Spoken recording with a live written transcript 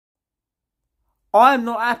I am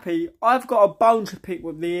not happy. I've got a bone to pick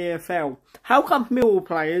with the EFL. How come Millwall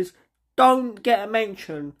players don't get a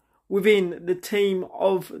mention within the team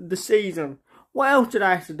of the season? What else do they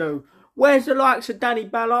have to do? Where's the likes of Danny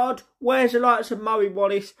Ballard? Where's the likes of Murray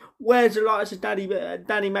Wallace? Where's the likes of Danny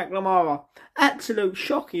McNamara? Absolute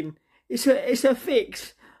shocking. It's a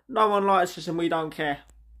fix. No one likes us and we don't care.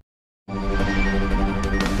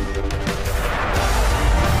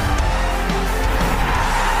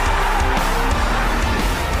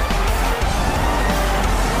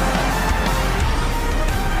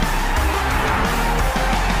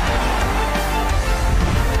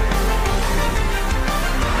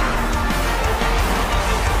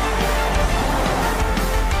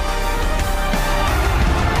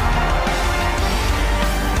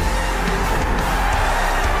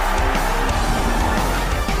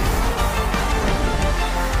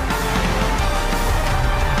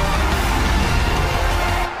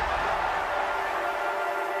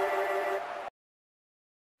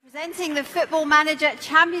 Presenting the Football Manager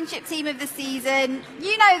Championship Team of the Season,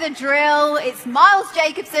 you know the drill, it's Miles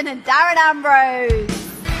Jacobson and Darren Ambrose.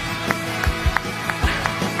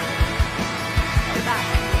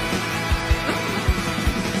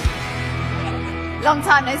 Long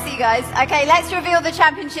time no see, guys. Okay, let's reveal the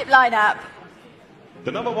championship lineup.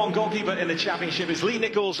 The #1 goalkeeper in the Championship is Lee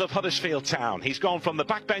Nichols of Huddersfield Town. He's gone from the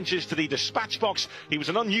backbenches to the dispatch box. He was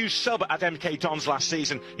an unused sub at MK Dons last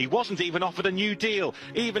season. He wasn't even offered a new deal.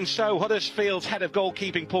 Even so, Huddersfield's head of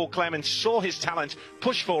goalkeeping, Paul Clements, saw his talent,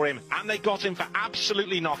 pushed for him, and they got him for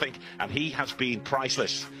absolutely nothing, and he has been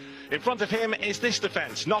priceless. In front of him is this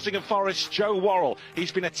defence, Nottingham Forest's Joe Worrell.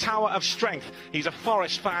 He's been a tower of strength. He's a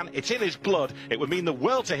Forest fan. It's in his blood. It would mean the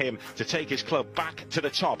world to him to take his club back to the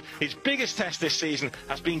top. His biggest test this season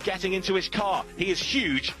has been getting into his car. He is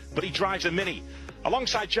huge, but he drives a Mini.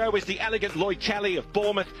 Alongside Joe is the elegant Lloyd Kelly of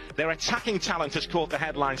Bournemouth. Their attacking talent has caught the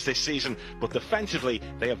headlines this season, but defensively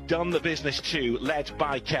they have done the business too, led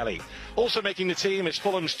by Kelly. Also making the team is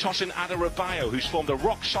Fulham's Tosin Adarabioyo, who's formed a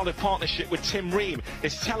rock-solid partnership with Tim Ream.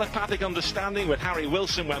 His telepathic understanding with Harry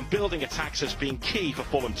Wilson when building attacks has been key for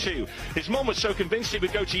Fulham too. His mum was so convinced he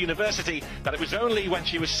would go to university that it was only when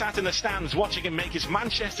she was sat in the stands watching him make his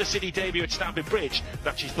Manchester City debut at Stamford Bridge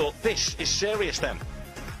that she thought, this is serious then.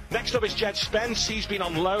 Next up is Jed Spence. He's been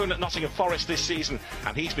on loan at Nottingham Forest this season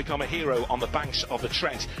and he's become a hero on the banks of the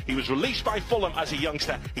Trent. He was released by Fulham as a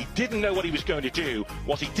youngster. He didn't know what he was going to do.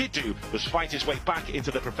 What he did do was fight his way back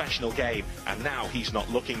into the professional game, and now he's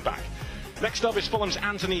not looking back. Next up is Fulham's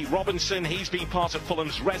Anthony Robinson. He's been part of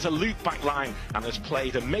Fulham's resolute backline and has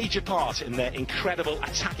played a major part in their incredible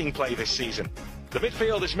attacking play this season. The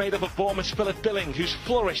midfield is made up of Bournemouth's Philip Billing, who's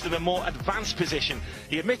flourished in a more advanced position.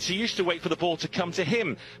 He admits he used to wait for the ball to come to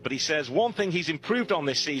him, but he says one thing he's improved on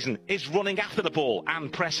this season is running after the ball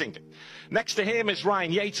and pressing. Next to him is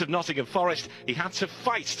Ryan Yates of Nottingham Forest. He had to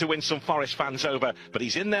fight to win some Forest fans over, but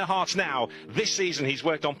he's in their hearts now. This season he's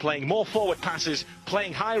worked on playing more forward passes,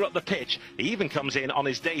 playing higher up the pitch. He even comes in on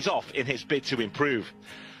his days off in his bid to improve.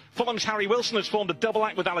 Fulham's Harry Wilson has formed a double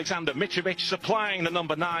act with Alexander Mitrovic, supplying the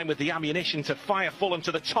number 9 with the ammunition to fire Fulham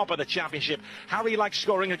to the top of the Championship. Harry likes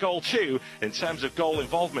scoring a goal too. In terms of goal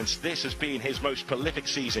involvements, this has been his most prolific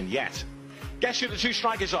season yet. Guess who the two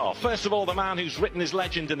strikers are? First of all, the man who's written his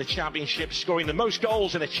legend in the Championship, scoring the most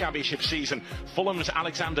goals in a Championship season, Fulham's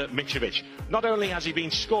Alexander Mitrovic. Not only has he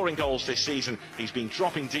been scoring goals this season, he's been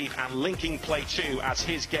dropping deep and linking play too as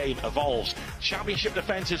his game evolves. Championship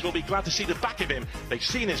defenders will be glad to see the back of him. They've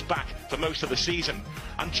seen his back for most of the season.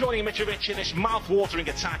 And joining Mitrovic in this mouth-watering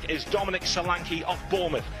attack is Dominic Solanke of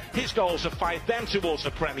Bournemouth. His goals have fired them towards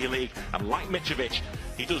the Premier League, and like Mitrovic,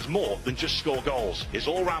 he does more than just score goals. His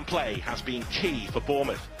all-round play has been key for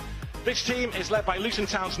Bournemouth. This team is led by Luton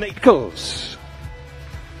Town's Nate Nichols,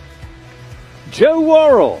 Joe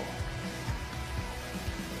Worrell,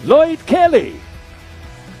 Lloyd Kelly,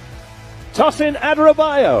 Tosin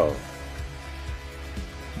Adarabioyo,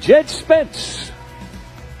 Jed Spence,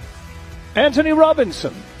 Anthony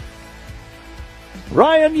Robinson,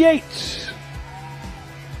 Ryan Yates,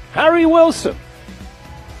 Harry Wilson,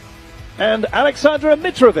 and Alexander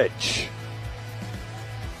Mitrovic,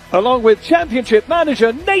 along with Championship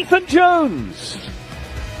manager Nathan Jones.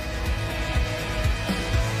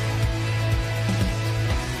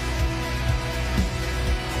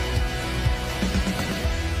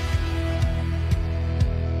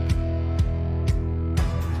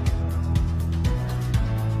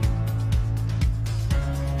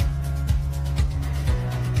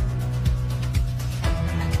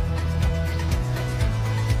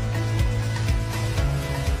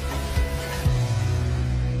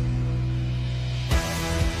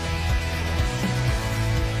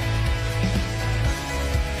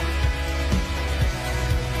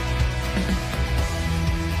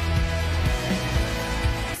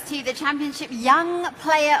 the Championship Young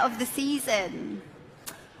Player of the Season?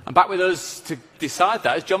 And back with us to decide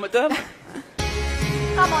that is John McDermott.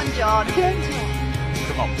 Come on, John.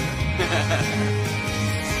 Come on.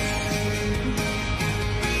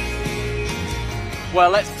 Well,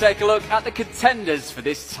 let's take a look at the contenders for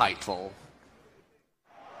this title.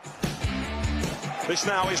 This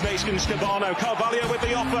now is Naskins Cabano. Carvalho with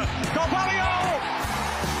the offer. Carvalho!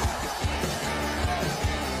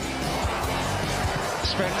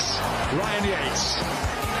 Spence, Ryan Yates.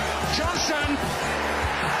 Johnson!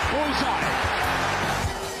 Bullseye.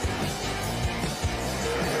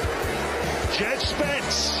 Jed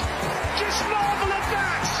Spence. Just marvel at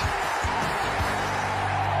that!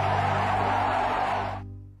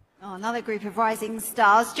 Oh, another group of rising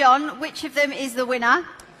stars. John, which of them is the winner?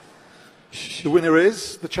 The winner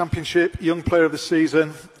is the Championship Young Player of the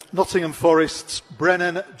Season, Nottingham Forest's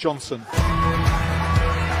Brennan Johnson.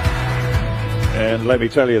 And let me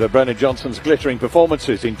tell you that Brennan Johnson's glittering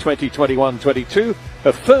performances in 2021-22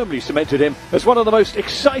 have firmly cemented him as one of the most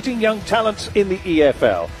exciting young talents in the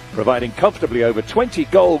EFL, providing comfortably over 20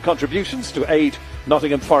 goal contributions to aid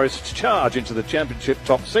Nottingham Forest's charge into the Championship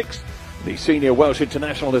top six. The senior Welsh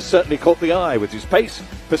international has certainly caught the eye with his pace,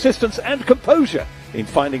 persistence and composure in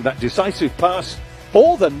finding that decisive pass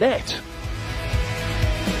or the net.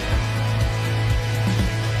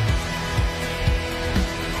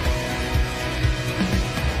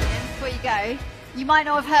 Before you go, you might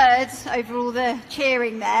not have heard over all the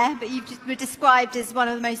cheering there, but you were described as one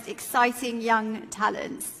of the most exciting young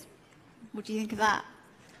talents. What do you think of that?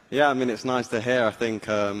 Yeah, I mean, it's nice to hear. I think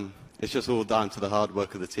it's just all down to the hard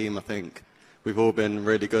work of the team. I think we've all been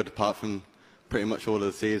really good apart from pretty much all of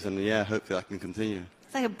the season. And yeah, hopefully that can continue.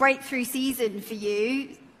 It's like a breakthrough season for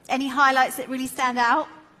you. Any highlights that really stand out?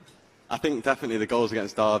 I think definitely the goals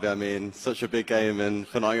against Derby. I mean, such a big game and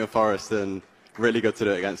for Nottingham Forest, and really good to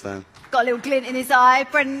do it against them. Got a little glint in his eye.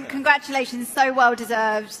 Brendan, congratulations, so well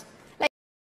deserved.